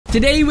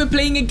Today we're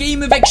playing a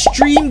game of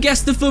extreme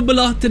guess the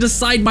footballer to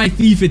decide my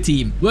FIFA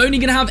team. We're only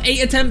gonna have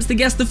 8 attempts to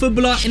guess the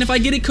footballer, and if I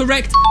get it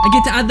correct, I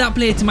get to add that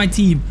player to my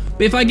team.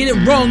 But if I get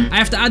it wrong, I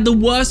have to add the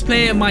worst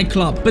player in my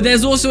club. But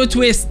there's also a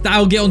twist that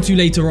I'll get onto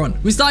later on.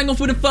 We're starting off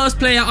with the first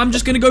player. I'm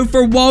just gonna go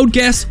for a wild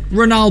guess,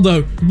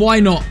 Ronaldo. Why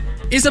not?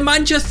 It's a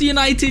Manchester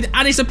United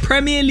and it's a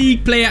Premier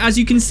League player. As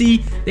you can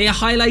see, they are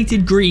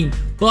highlighted green.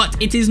 But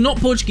it is not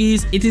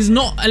Portuguese. It is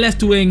not a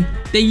left wing.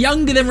 They're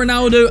younger than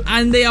Ronaldo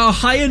and they are a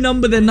higher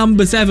number than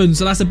number 7.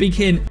 So that's a big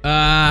hint.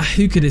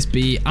 Who could this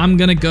be? I'm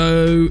going to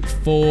go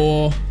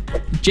for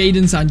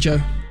Jadon Sancho.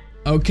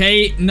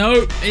 Okay, no,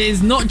 it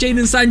is not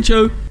Jadon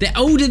Sancho. They're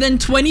older than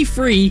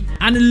 23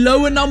 and a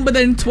lower number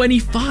than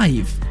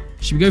 25.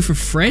 Should we go for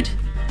Fred?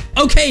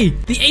 Okay,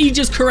 the age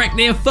is correct.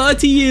 They are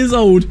 30 years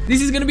old.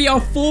 This is going to be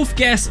our 4th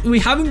guess. We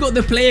haven't got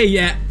the player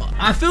yet.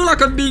 I feel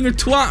like I'm being a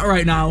twat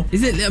right now.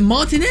 Is it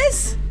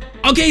Martinez?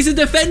 Okay, it's a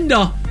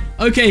defender.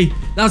 Okay,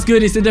 that's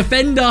good. It's a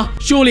defender.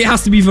 Surely it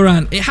has to be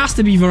Varane. It has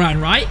to be Varane,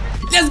 right?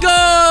 Let's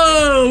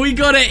go! We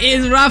got it.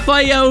 It's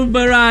Rafael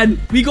Varane.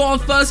 We got our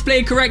first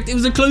player correct. It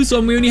was a close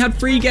one. We only had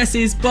 3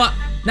 guesses, but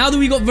now that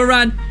we got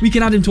Varane, we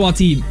can add him to our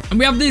team. And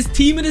we have this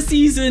team of the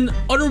season.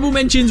 Honorable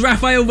mentions,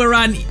 Rafael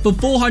Varane for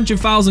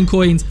 400,000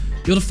 coins.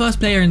 You're the first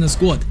player in the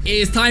squad. It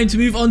is time to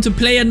move on to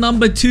player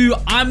number 2.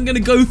 I'm going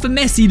to go for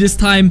Messi this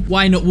time.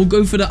 Why not? We'll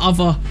go for the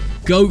other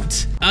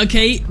GOAT.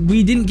 Okay,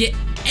 we didn't get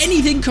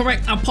anything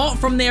correct apart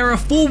from they're a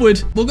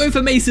forward. We'll go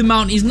for Mason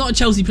Mount. He's not a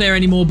Chelsea player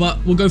anymore,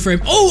 but we'll go for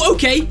him. Oh,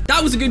 okay.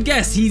 That was a good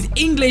guess. He's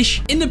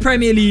English in the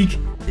Premier League.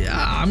 Yeah,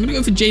 I'm going to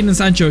go for Jadon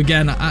Sancho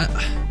again.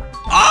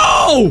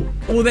 Oh!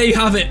 Well, there you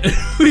have it.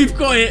 We've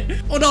got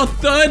it on our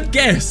 3rd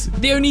guess.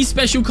 The only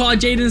special card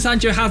Jadon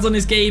Sancho has on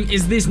his game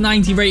is this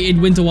 90 rated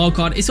winter wild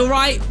card. It's all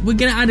right. We're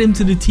going to add him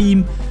to the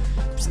team.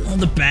 It's not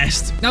the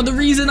best. Now, the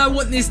reason I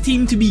want this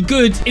team to be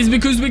good is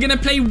because we're going to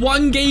play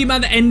 1 game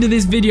at the end of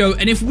this video.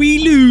 And if we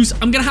lose,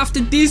 I'm going to have to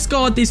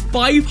discard this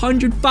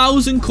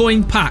 500,000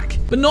 coin pack.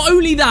 But not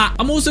only that,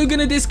 I'm also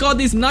going to discard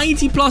this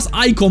 90 plus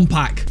icon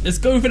pack. Let's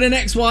go for the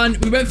next one.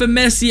 We went for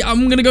Messi.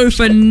 I'm going to go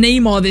for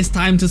Neymar this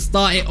time to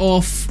start it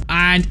off.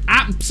 And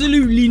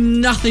absolutely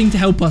nothing to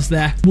help us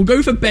there. We'll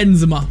go for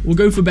Benzema. We'll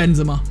go for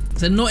Benzema.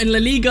 They're not in La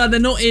Liga. They're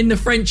not in the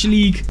French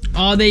league.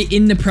 Are they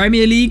in the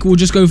Premier League? We'll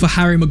just go for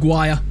Harry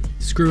Maguire.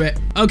 Screw it.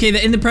 Okay,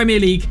 they're in the Premier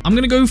League. I'm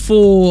going to go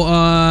for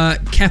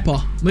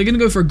Kepa. We're going to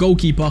go for a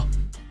goalkeeper.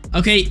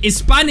 Okay, it's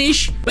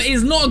Spanish, but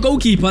it's not a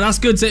goalkeeper. That's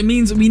good. So it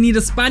means we need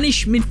a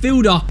Spanish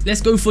midfielder.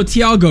 Let's go for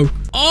Thiago.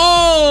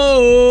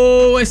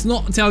 Oh, it's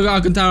not Thiago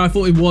Alcantara. I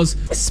thought it was.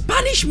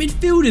 Spanish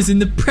midfielders in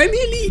the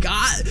Premier League.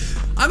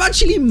 I'm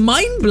actually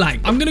mind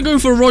blank. I'm going to go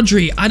for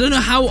Rodri. I don't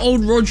know how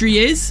old Rodri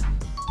is.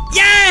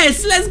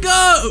 Yes, let's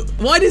go.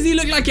 Why does he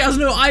look like he has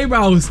no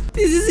eyebrows?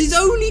 This is his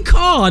only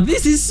card.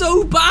 This is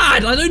so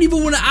bad. I don't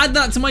even want to add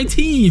that to my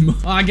team.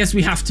 Oh, I guess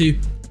we have to.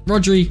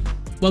 Rodri,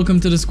 welcome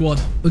to the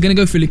squad. We're going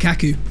to go for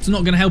Lukaku. It's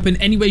not going to help in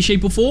any way,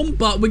 shape or form,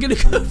 but we're going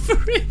to go for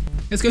it.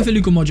 Let's go for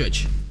Luka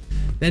Modric.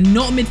 They're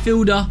not a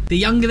midfielder. They're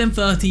younger than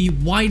 30.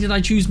 Why did I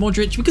choose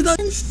Modric? Because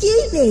I'm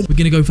stupid. We're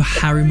going to go for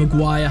Harry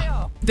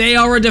Maguire. They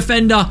are a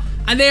defender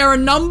and they are a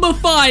number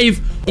 5.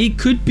 It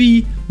could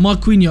be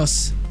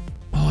Marquinhos.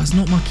 Oh, it's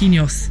not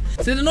Marquinhos.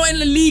 So they're not in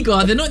La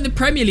Liga. They're not in the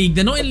Premier League.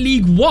 They're not in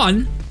League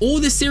 1 or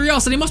the Serie A.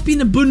 So they must be in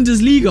the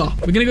Bundesliga.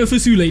 We're going to go for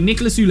Sule.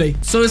 Nicolas Sule.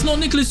 So it's not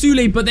Nicolas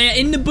Sule, but they're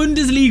in the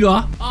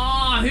Bundesliga.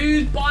 Ah,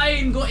 who's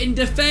buying got in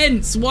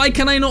defense? Why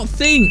can I not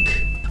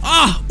think?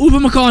 Ah,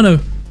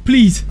 Upamecano.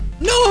 Please.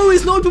 No,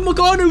 it's not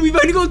Upamecano. We've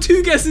only got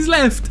 2 guesses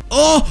left.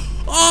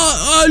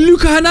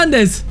 Luka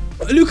Hernandez.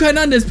 Luka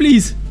Hernandez,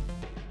 please.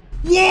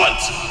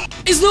 What?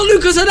 It's not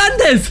Lucas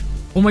Hernandez.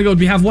 Oh my God,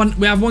 we have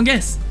one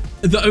guess.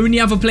 The only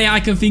other player I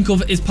can think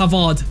of is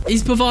Pavard.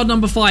 Is Pavard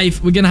number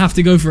 5? We're going to have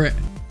to go for it.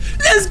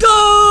 Let's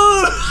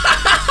go!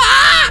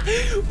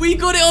 We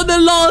got it on the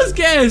last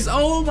guess.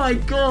 Oh my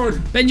God.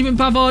 Benjamin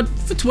Pavard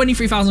for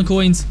 23,000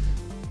 coins.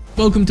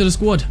 Welcome to the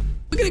squad.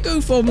 We're going to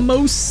go for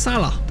Mo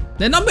Salah.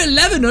 They're number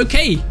 11.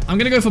 Okay. I'm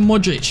going to go for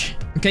Modric.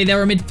 Okay,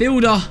 they're a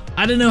midfielder.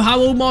 I don't know how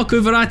old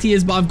Marco Verratti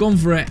is, but I've gone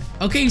for it.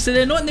 Okay, so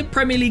they're not in the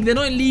Premier League. They're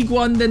not in League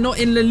 1. They're not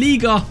in La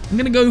Liga. I'm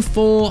going to go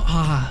for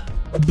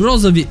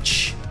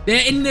Brozovic.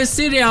 They're in the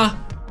Serie A.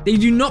 They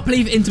do not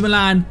play for Inter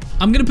Milan.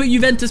 I'm going to put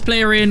Juventus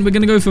player in. We're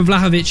going to go for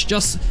Vlahovic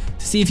just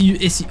to see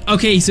if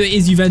okay, so it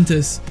is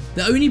Juventus.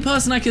 The only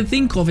person I can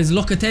think of is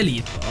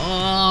Locatelli.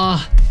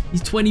 Ah,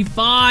 he's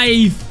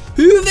 25.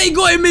 Who have they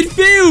got in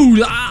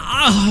midfield?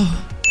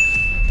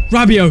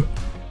 Rabiot.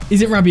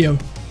 Is it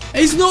Rabiot?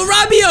 It's not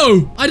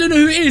Rabiot. I don't know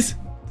who it is.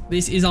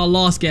 This is our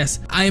last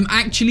guess. I am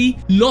actually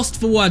lost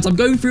for words. I'm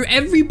going through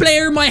every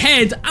player in my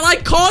head and I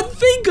can't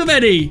think of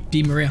any.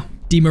 Di Maria.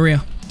 Di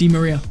Maria. Di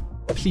Maria.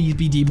 Please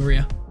be Di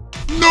Maria.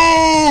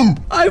 No!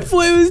 I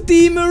thought it was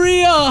Di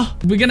Maria.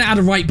 We're going to add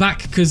a right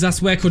back because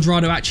that's where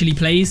Cuadrado actually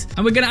plays.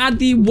 And we're going to add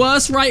the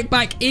worst right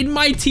back in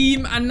my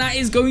team. And that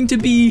is going to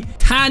be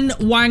Tan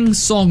Wang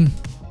Song.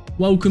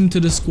 Welcome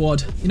to the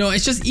squad. You know,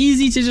 it's just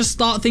easy to just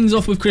start things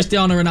off with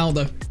Cristiano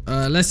Ronaldo.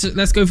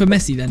 Let's go for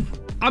Messi then.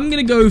 I'm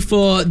going to go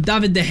for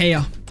David De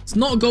Gea. It's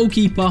not a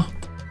goalkeeper.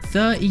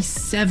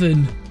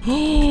 37.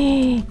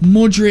 Oh,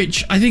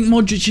 Modric. I think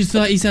Modric is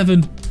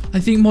 37. I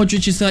think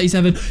Modric is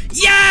 37.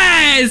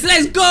 Yes!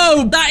 Let's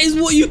go! That is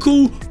what you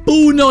call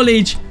ball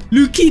knowledge.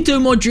 Lukito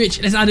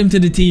Modric. Let's add him to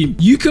the team.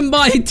 You can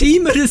buy a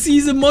team of the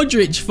season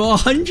Modric for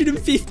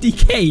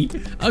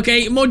 150k.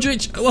 Okay,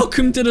 Modric,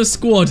 welcome to the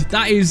squad.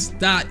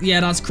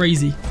 That's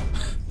crazy.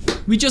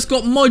 We just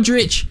got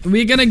Modric.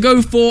 We're going to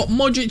go for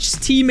Modric's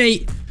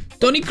teammate,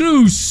 Toni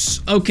Kroos.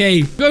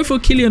 Okay, go for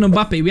Kylian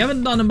Mbappe. We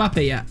haven't done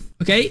Mbappe yet.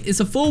 Okay, it's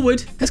a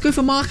forward. Let's go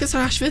for Marcus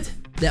Rashford.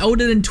 They're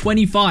older than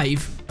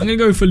 25. I'm going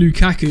to go for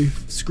Lukaku.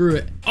 Screw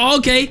it.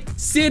 Okay,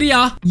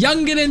 Syria.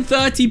 Younger than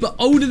 30, but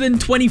older than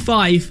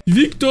 25.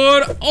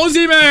 Victor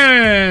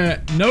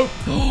Osimhen. Nope.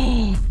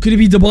 Could it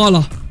be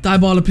Dybala?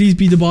 Dybala, please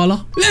be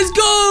Dybala. Let's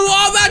go.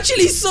 I'm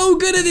actually so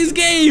good at this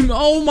game.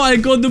 Oh my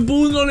God, the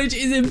ball knowledge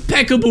is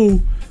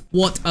impeccable.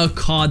 What a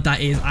card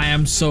that is. I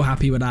am so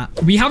happy with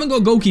that. We haven't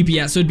got goalkeeper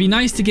yet, so it'd be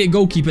nice to get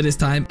goalkeeper this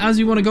time. As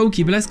we want a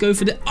goalkeeper, let's go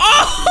for the...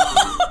 Oh!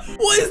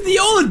 What is the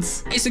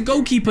odds? It's a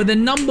goalkeeper. They're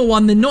number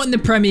one. They're not in the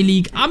Premier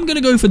League. I'm going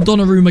to go for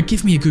Donnarumma.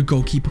 Give me a good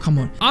goalkeeper. Come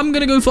on. I'm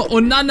going to go for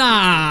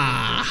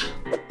Onana.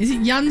 Is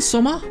it Jan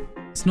Sommer?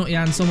 It's not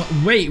Jan Sommer.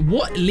 Wait,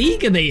 what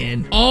league are they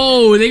in?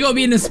 Oh, they got to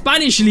be in the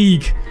Spanish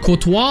league.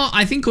 Courtois?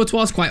 I think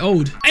Courtois is quite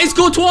old. It's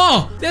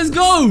Courtois. Let's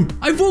go.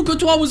 I thought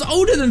Courtois was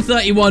older than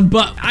 31,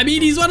 but I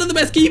mean, he's one of the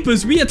best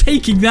keepers. We are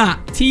taking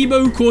that.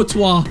 Thibaut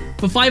Courtois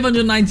for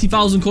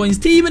 590,000 coins.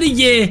 Team of the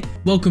year.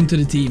 Welcome to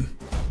the team.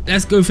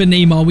 Let's go for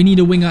Neymar. We need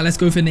a winger. Let's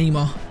go for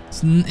Neymar.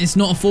 It's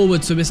not a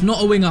forward, so it's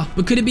not a winger.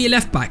 But could it be a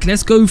left back?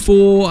 Let's go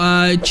for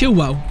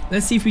Chilwell.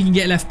 Let's see if we can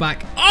get a left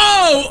back.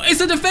 Oh, it's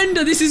a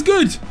defender. This is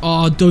good.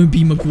 Oh, don't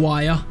be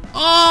Maguire.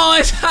 Oh,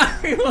 it's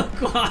Harry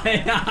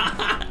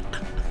Maguire.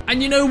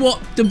 And you know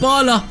what?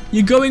 Dybala,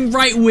 you're going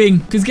right wing.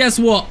 Because guess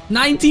what?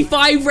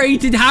 95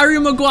 rated Harry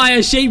Maguire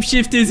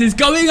shapeshifters is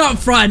going up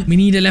front. We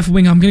need a left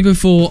winger. I'm going to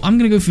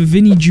go for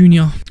Vinny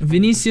Jr.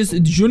 Vinicius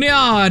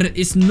Jr.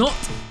 is not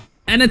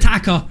an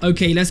attacker.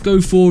 Okay, let's go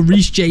for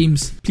Reece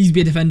James. Please be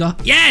a defender.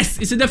 Yes,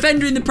 it's a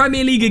defender in the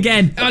Premier League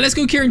again. Oh, let's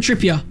go Kieran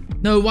Trippier.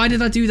 No, why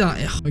did I do that?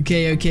 Ugh.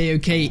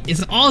 Okay.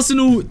 It's an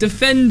Arsenal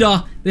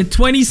defender. They're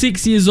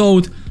 26 years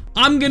old.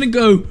 I'm going to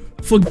go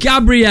for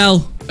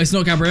Gabriel. It's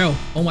not Gabriel.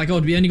 Oh my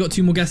God, we only got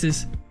 2 more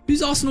guesses.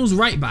 Who's Arsenal's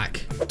right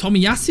back?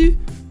 Tomiyasu?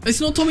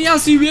 It's not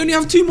Tomiyasu. We only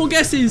have 2 more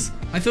guesses.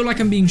 I feel like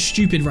I'm being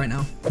stupid right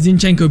now.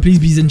 Zinchenko, please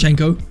be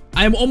Zinchenko.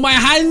 I am on my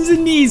hands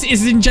and knees.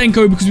 It's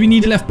Zinchenko because we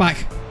need a left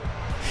back.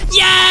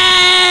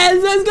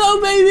 Yes! Let's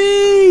go,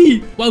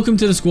 baby! Welcome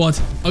to the squad.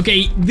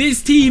 Okay,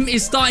 this team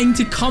is starting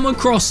to come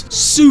across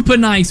super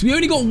nice. We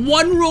only got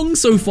 1 wrong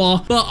so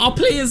far, but our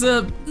players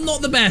are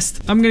not the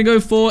best. I'm going to go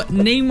for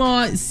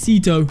Neymar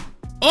Cito.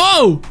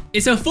 Oh!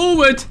 It's a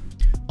forward.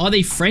 Are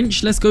they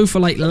French? Let's go for,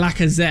 like,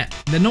 Lacazette.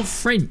 They're not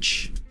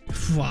French.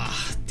 Wow,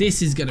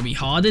 this is going to be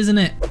hard, isn't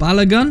it?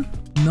 Balogun?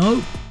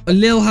 No.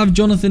 Lille have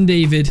Jonathan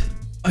David.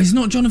 Oh, it's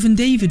not Jonathan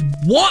David.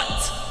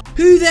 What?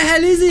 Who the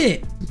hell is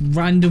it?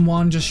 Random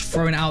one, just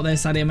throwing it out there,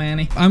 Sadio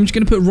Mane. I'm just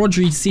going to put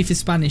Rodri to see if it's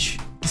Spanish.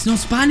 It's not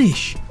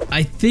Spanish.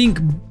 I think,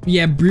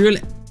 yeah,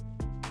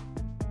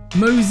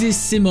 Moses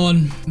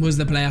Simon was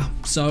the player.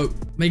 So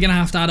we're going to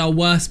have to add our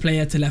worst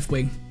player to left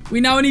wing. We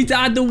now need to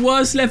add the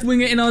worst left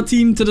winger in our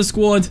team to the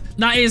squad.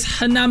 That is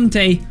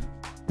Hanamte.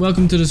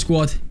 Welcome to the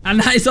squad. And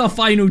that is our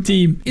final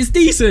team. It's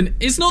decent.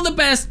 It's not the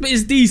best, but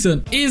it's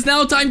decent. It is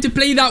now time to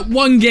play that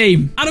one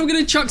game. And I'm going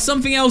to chuck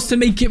something else to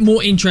make it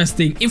more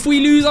interesting. If we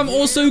lose, I'm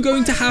also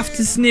going to have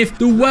to sniff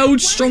the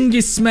world's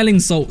strongest smelling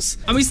salts.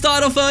 And we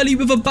start off early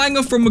with a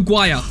banger from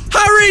Maguire.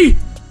 Harry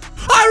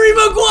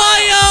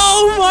Maguire!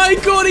 Oh my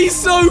God, he's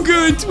so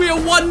good. We are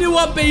 1-0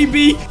 up,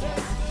 baby.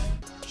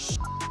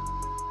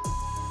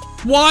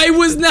 Why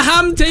was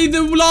Nahamte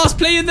the last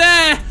player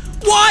there?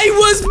 Why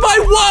was my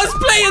worst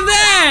player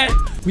there?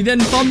 We then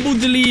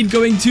fumbled the lead,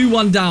 going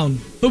 2-1 down.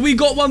 But we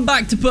got one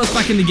back to put us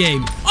back in the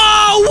game.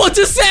 Oh, what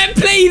a set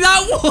play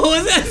that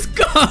was. Let's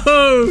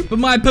go. But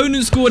my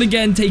opponent scored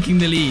again, taking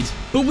the lead.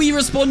 But we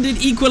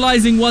responded,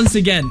 equalizing once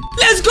again.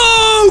 Let's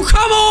go.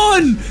 Come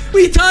on.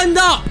 We turned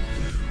up.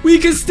 We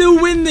can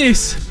still win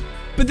this.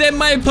 But then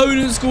my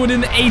opponent scored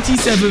in the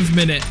 87th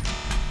minute.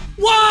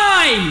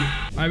 Why?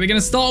 All right, we're going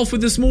to start off with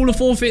the smaller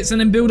forfeits and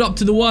then build up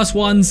to the worst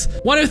ones.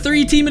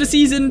 103 team of the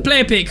season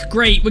player pick.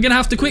 Great. We're going to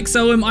have to quick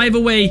sell him either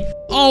way.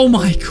 Oh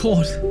my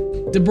God.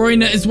 De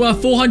Bruyne is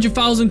worth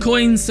 400,000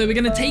 coins. So we're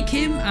going to take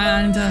him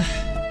and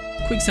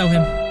quick sell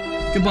him.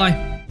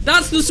 Goodbye.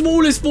 That's the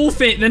smallest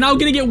forfeit. They're now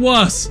going to get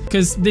worse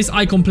because this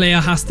icon player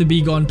has to be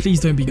gone.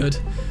 Please don't be good.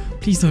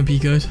 Please don't be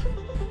good.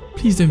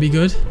 Please don't be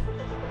good.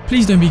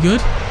 Please don't be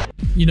good.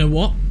 You know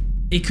what?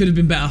 It could have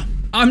been better.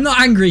 I'm not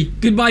angry.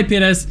 Goodbye,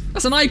 Perez.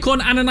 That's an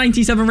icon and a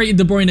 97 rated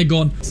De Bruyne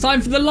gone. It's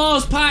time for the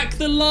last pack,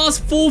 the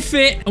last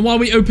forfeit. And while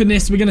we open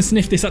this, we're going to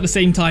sniff this at the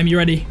same time. You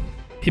ready?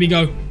 Here we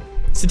go.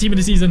 It's the team of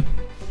the season.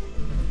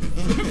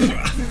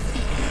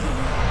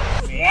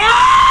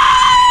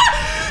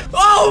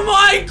 Oh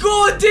my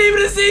God, team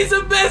of the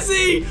season,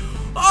 Messi.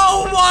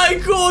 Oh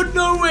my God,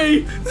 no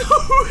way. No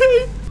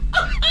way.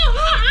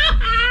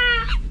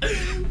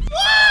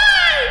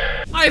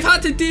 I've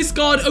had to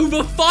discard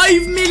over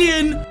 5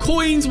 million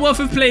coins worth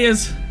of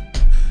players.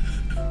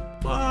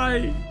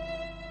 Bye.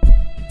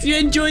 If you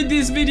enjoyed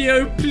this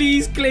video,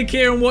 please click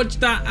here and watch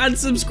that and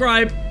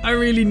subscribe. I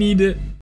really need it.